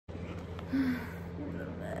Hi.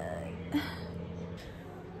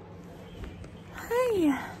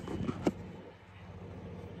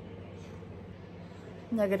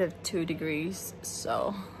 -2 degrees,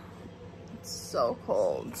 so it's so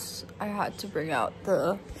cold. I had to bring out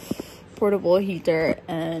the portable heater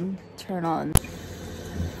and turn on.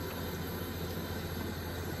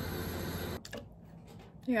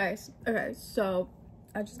 Hey guys, okay, so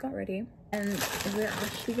I just got ready and we're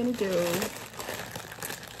actually gonna do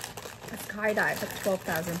a skydive at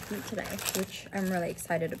 12,000 feet today, which I'm really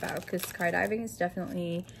excited about because skydiving is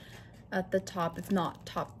definitely at the top, if not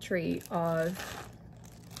top 3 of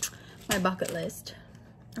my bucket list.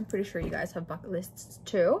 I'm pretty sure you guys have bucket lists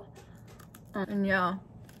too. And yeah,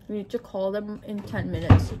 we need to call them in 10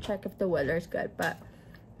 minutes to check if the weather is good, but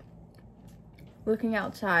looking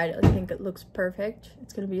outside, I think it looks perfect.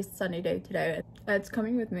 It's gonna be a sunny day today. It's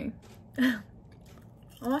coming with me.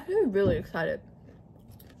 I'm actually really excited.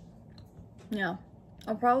 Yeah,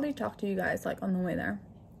 I'll probably talk to you guys like on the way there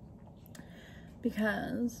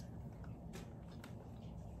because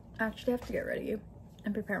I actually have to get ready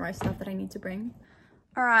and prepare my stuff that I need to bring.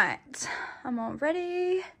 All right, I'm all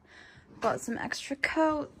ready. Bought some extra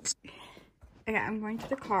coats. Okay, I'm going to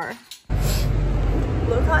the car.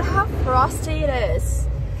 Look at how frosty it is.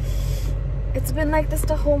 It's been like this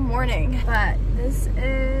the whole morning, but this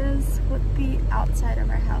is what the outside of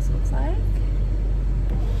our house looks like.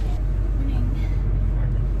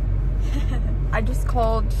 I just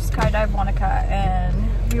called Skydive Wanaka and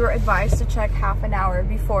we were advised to check half an hour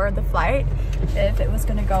before the flight if it was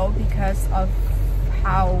gonna go because of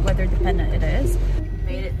how weather dependent it is.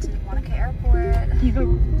 Made it to the Wanaka airport.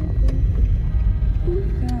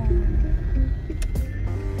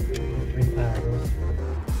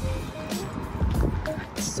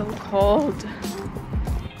 It's so cold.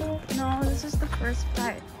 No, this is the first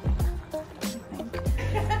flight, I think.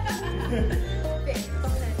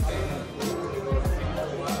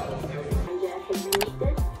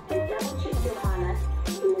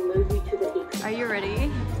 Are you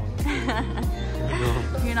ready?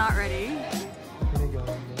 You're not ready?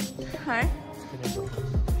 Hi.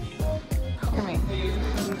 Come here.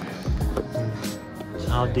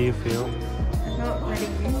 How do you feel? I feel ready.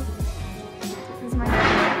 This is my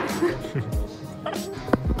hair.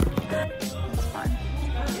 It's fun.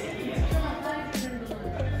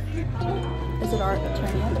 Is it our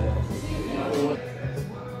turn yet?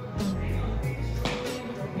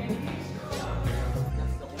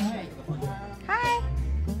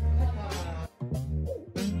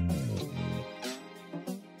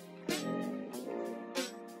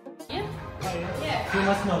 You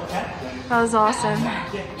must know that. That was awesome.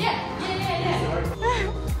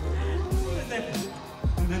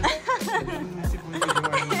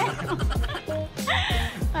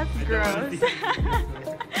 That's gross.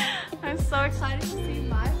 I'm so excited to see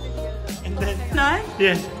my video though. And then, Nice?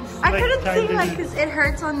 yeah. I couldn't see like because it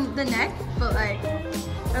hurts on the neck, but like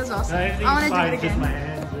that was awesome. I want to do it again.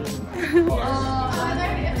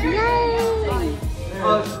 Yay!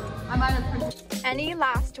 I might have printed. Any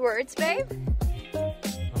last words, babe?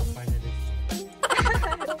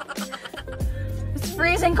 It's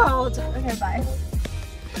freezing cold. Okay, bye.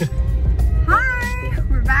 Hi,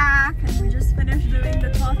 we're back and we just finished doing the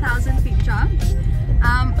 12,000 feet jump.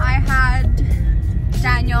 I had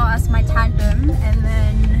Daniel as my tandem and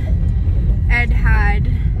then Ed had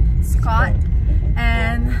Scott,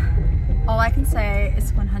 and all I can say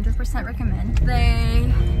is 100% recommend.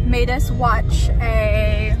 They made us watch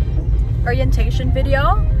a orientation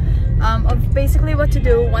video of basically what to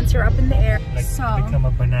do once you're up in the air. Like so become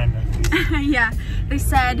a banana. yeah, they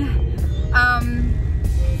said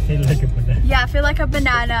Feel like a banana. yeah, feel like a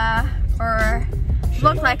banana or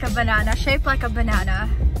look like a banana, shape like a banana,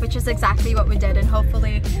 which is exactly what we did, and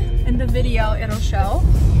hopefully in the video it'll show.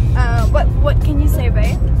 What can you say,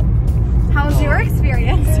 babe? How was your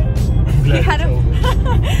experience? He had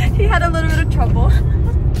a little bit of trouble.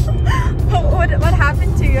 What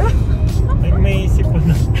happened to you? May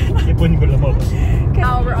sipon ko lang.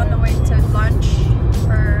 Now we're on the way to lunch,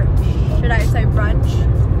 or should I say brunch?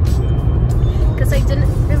 Because I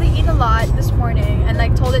didn't really eat a lot this morning, and I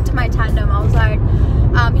told it to my tandem. I was like,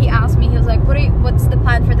 he asked me, he was like, what's the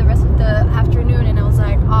plan for the rest of the afternoon? And I was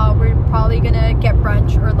like, oh, we're probably gonna get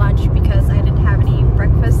brunch or lunch because I didn't have any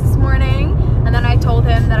breakfast this morning. And then I told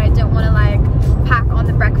him that I didn't want to like pack on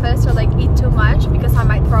the breakfast or like eat too much because I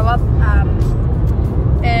might throw up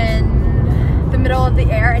in the middle of the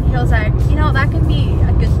air. And he was like, you know, that can be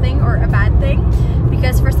a good thing or a bad thing,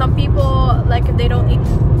 because for some people, like if they don't eat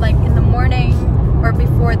like in the morning or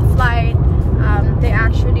before the flight, they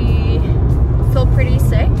actually feel pretty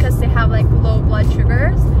sick because they have like low blood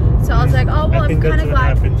sugars. So So I was like, oh well, I think I'm kind of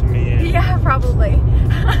glad. Happened to me. Yeah, probably.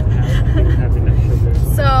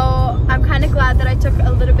 So I'm kind of glad that I took a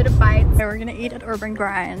little bit of bites. Okay, we're gonna eat at Urban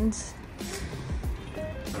Grind.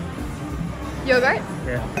 Yogurt?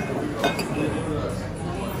 Yeah.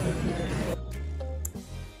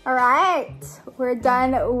 All right, we're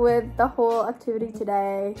done with the whole activity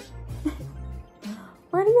today.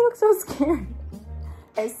 Why do you look so scared?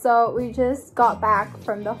 Okay, so we just got back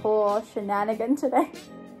from the whole shenanigan today.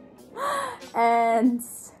 And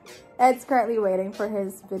Ed's currently waiting for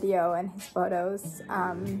his video and his photos.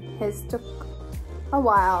 His took a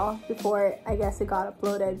while before I guess it got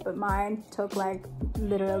uploaded, but mine took like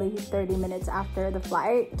literally 30 minutes after the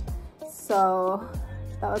flight. So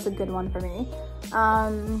that was a good one for me.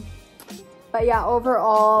 But yeah,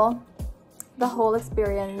 overall, the whole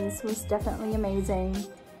experience was definitely amazing.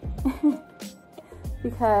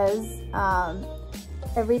 Because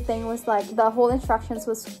everything was like, the whole instructions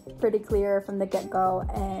was pretty clear from the get-go,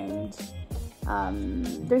 and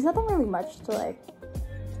there's nothing really much to like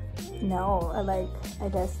I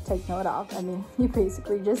guess take note of. I mean, you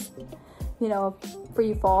basically just, you know,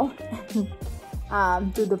 free fall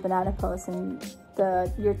and do the banana pose, and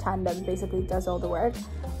your tandem basically does all the work.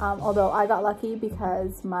 Although I got lucky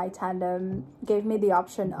because my tandem gave me the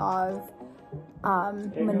option of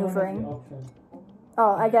maneuvering.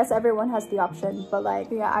 Oh, I guess everyone has the option, but like,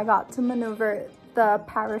 yeah, I got to maneuver the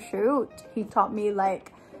parachute. He taught me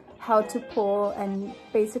like how to pull, and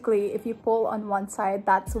basically if you pull on one side,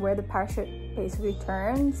 that's where the parachute basically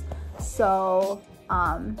turns. So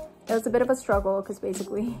it was a bit of a struggle because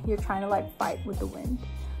basically you're trying to like fight with the wind.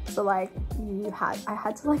 So like I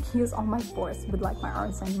had to like use all my force with like my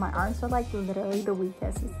arms, and my arms were like literally the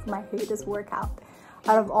weakest. It's my latest workout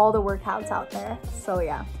out of all the workouts out there. So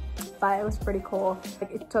yeah, but it was pretty cool.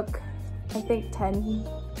 Like, it took I think 10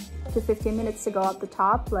 to 15 minutes to go up the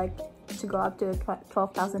top, like to go up to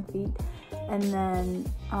 12,000 feet, and then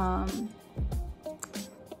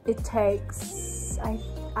it takes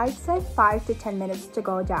I'd say 5 to 10 minutes to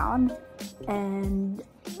go down. And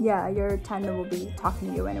yeah, your tandem will be talking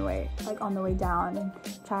to you anyway, like on the way down, and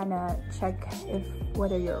trying to check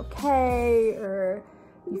whether you're okay or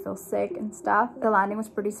you feel sick and stuff. The landing was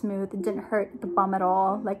pretty smooth. It didn't hurt the bum at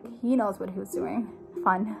all. Like, he knows what he was doing.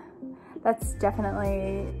 Fun. That's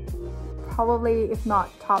definitely probably, if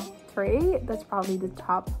not top 3, that's probably the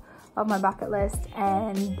top of my bucket list.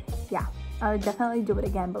 And yeah, I would definitely do it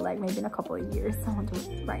again, but like maybe in a couple of years. I won't do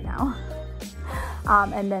it right now.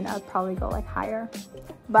 And then I'd probably go like higher.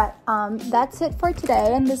 But that's it for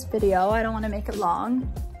today in this video. I don't want to make it long.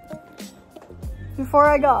 Before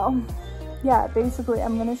I go, yeah, basically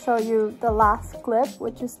I'm gonna show you the last clip,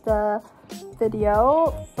 which is the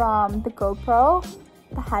video from the GoPro,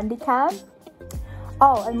 the Handycam.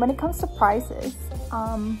 Oh, and when it comes to prices,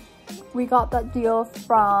 we got that deal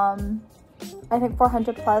from I think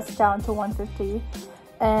 400 plus down to 150,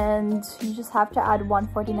 and you just have to add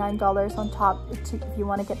 $149 on top if you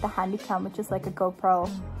want to get the Handycam, which is like a GoPro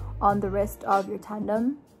on the wrist of your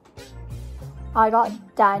tandem. I got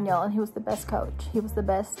Daniel, and he was the best coach. He was the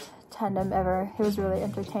best tandem ever. He was really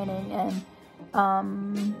entertaining, and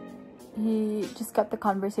he just kept the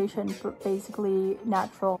conversation basically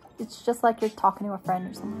natural. It's just like you're talking to a friend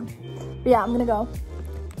or something. But yeah, I'm gonna go.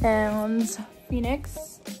 And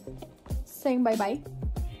Phoenix saying bye bye.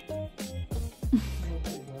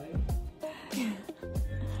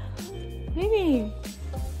 Baby,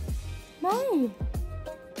 bye.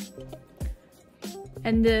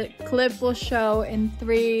 And the clip will show in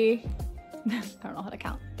 3. I don't know how to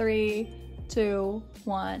count. 3, 2,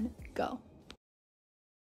 1, go.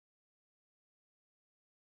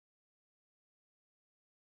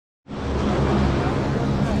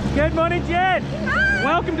 Good morning, Jen. Hi.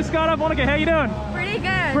 Welcome to Skydive Wanaka. How you doing? Pretty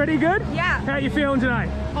good. Pretty good? Yeah. How are you feeling today?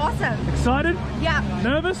 Awesome. Excited? Yeah.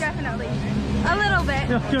 Nervous? Definitely. A little bit.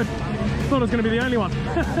 Yeah, good. Thought I was going to be the only one.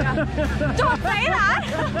 Yeah. Don't say that.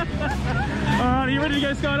 All right, are you ready to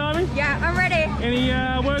go skydiving? Yeah, I'm ready. Any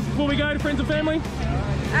words before we go to friends and family?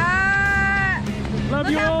 Love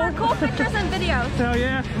Look you all. out for cool pictures and videos. Hell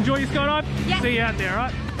yeah. Enjoy your skydive. Yes. See you out there, all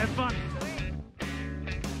right? Have fun.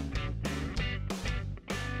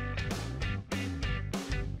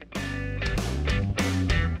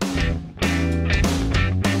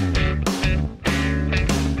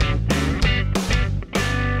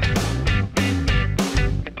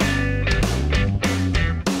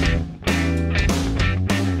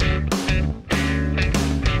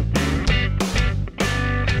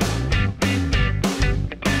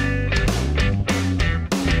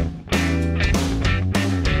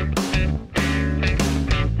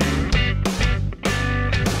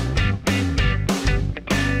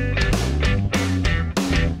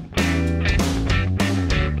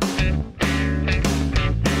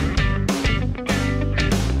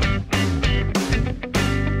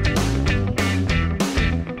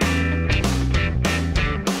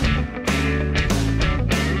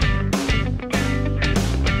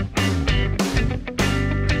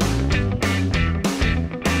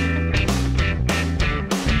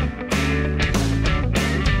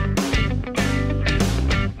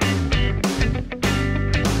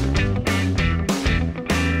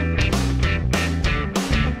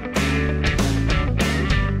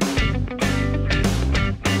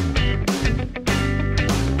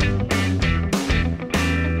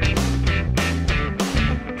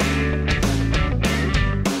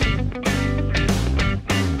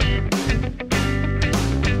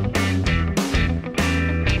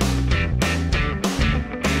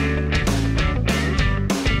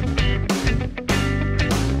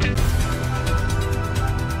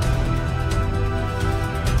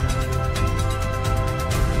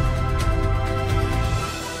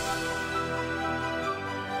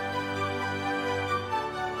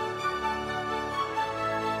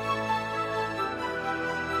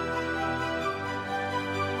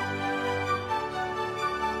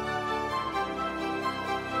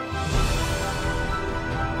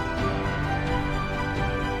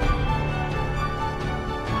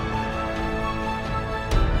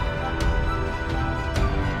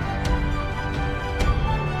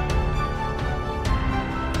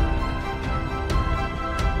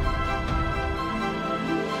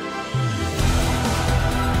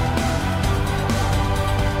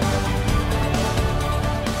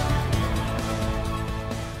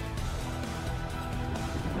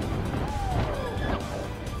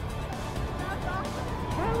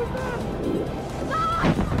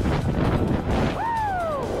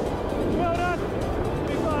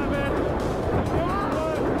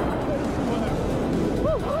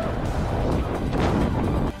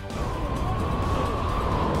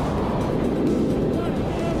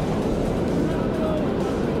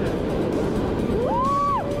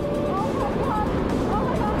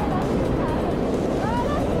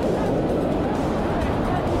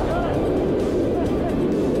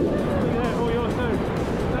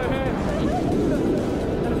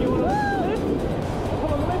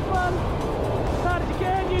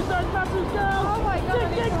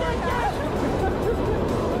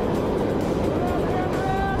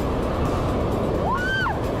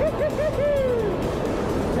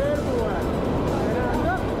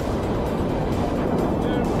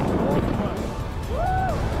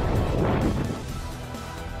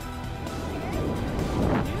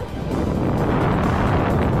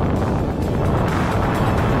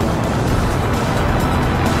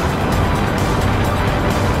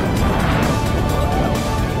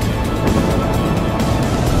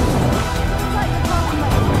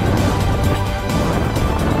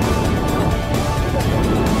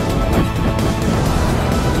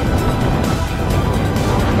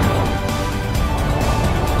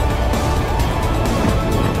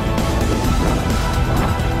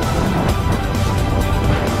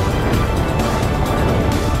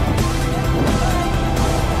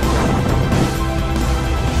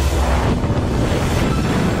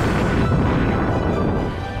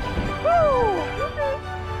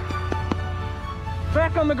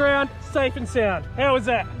 back on the ground, safe and sound. How was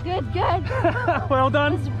that? Good, good. Well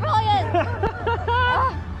done. It's brilliant.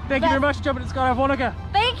 Thank you very much for jumping at Skydive Wanaka.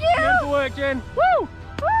 Thank you. Beautiful work, Jen. Woo!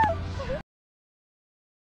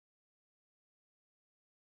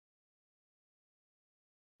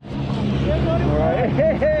 Alright,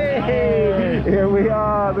 hey, here we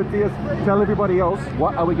are. Let's tell everybody else,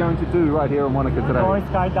 what are we going to do right here in Wanaka today? Going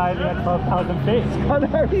skydiving at 12,000 feet.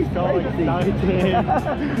 Skydiving, Going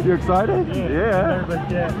crazy. You excited? Yeah.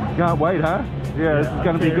 Nervous, yeah. Can't wait, huh? Yeah, this is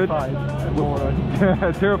going to be good.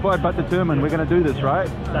 Terrified but determined. We're going to do this, right?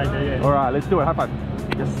 Yeah. Alright, let's do it. High five.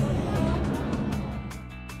 Yes.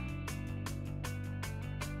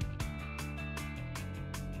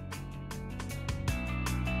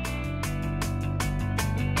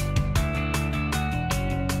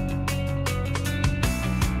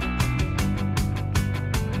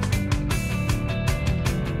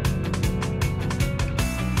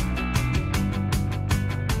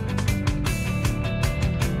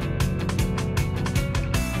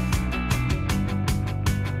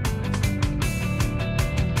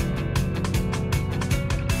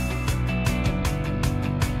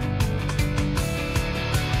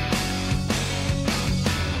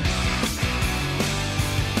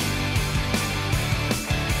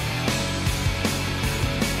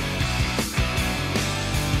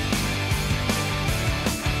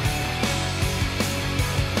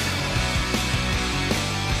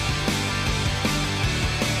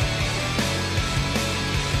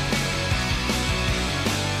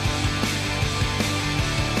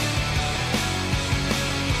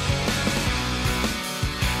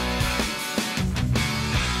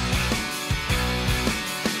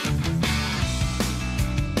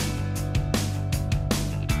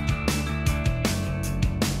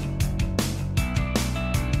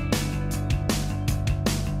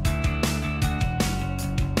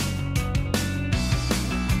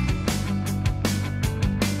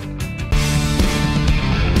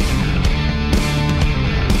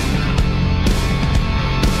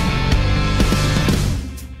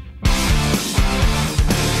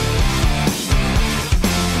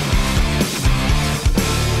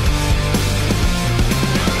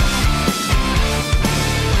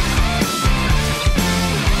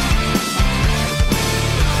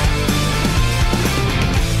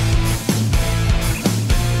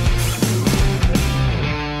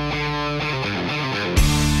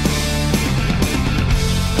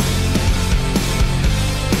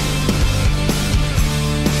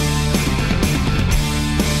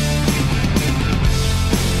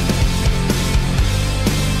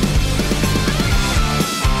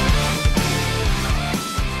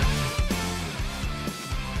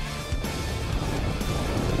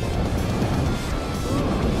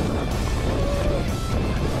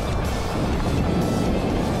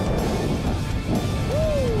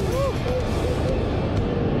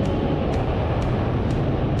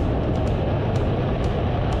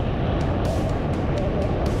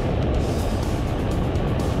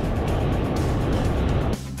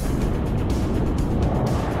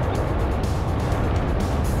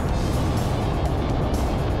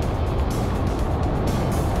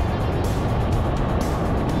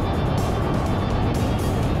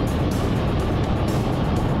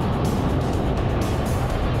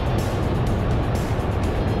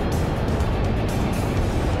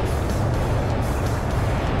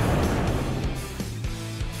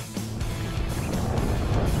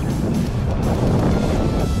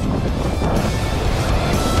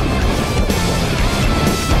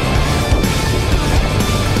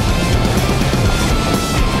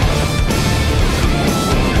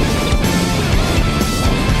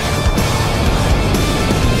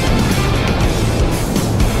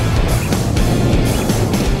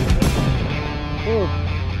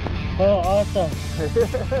 awesome.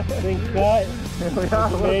 Thanks, Scott. Here we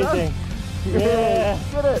are. Amazing. Yeah.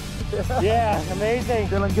 Did it. Yeah, amazing.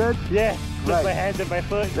 Feeling good? Yeah. Just Right. my hands and my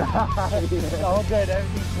foot. Yeah. All good.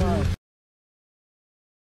 Everything's fine.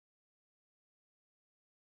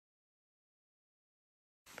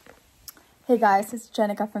 Hey guys, it's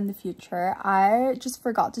Jenica from the future. I just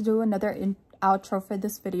forgot to do another outro for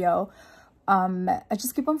this video. I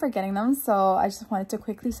just keep on forgetting them, so I just wanted to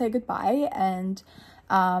quickly say goodbye, and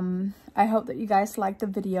I hope that you guys liked the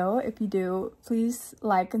video. If you do, please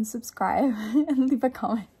like and subscribe and leave a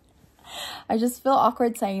comment. I just feel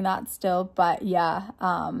awkward saying that still, but yeah,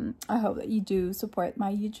 I hope that you do support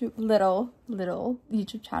my YouTube little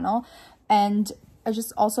YouTube channel. And I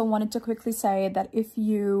just also wanted to quickly say that if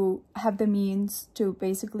you have the means to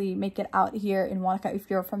basically make it out here in Wanaka, if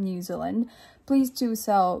you're from New Zealand, please do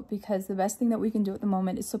so, because the best thing that we can do at the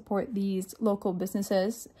moment is support these local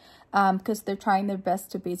businesses, because they're trying their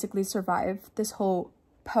best to basically survive this whole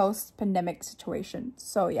post-pandemic situation.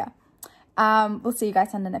 So yeah, we'll see you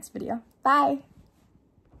guys on the next video. Bye!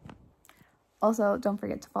 Also, don't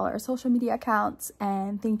forget to follow our social media accounts,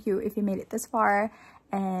 and thank you if you made it this far.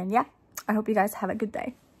 And yeah, I hope you guys have a good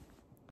day.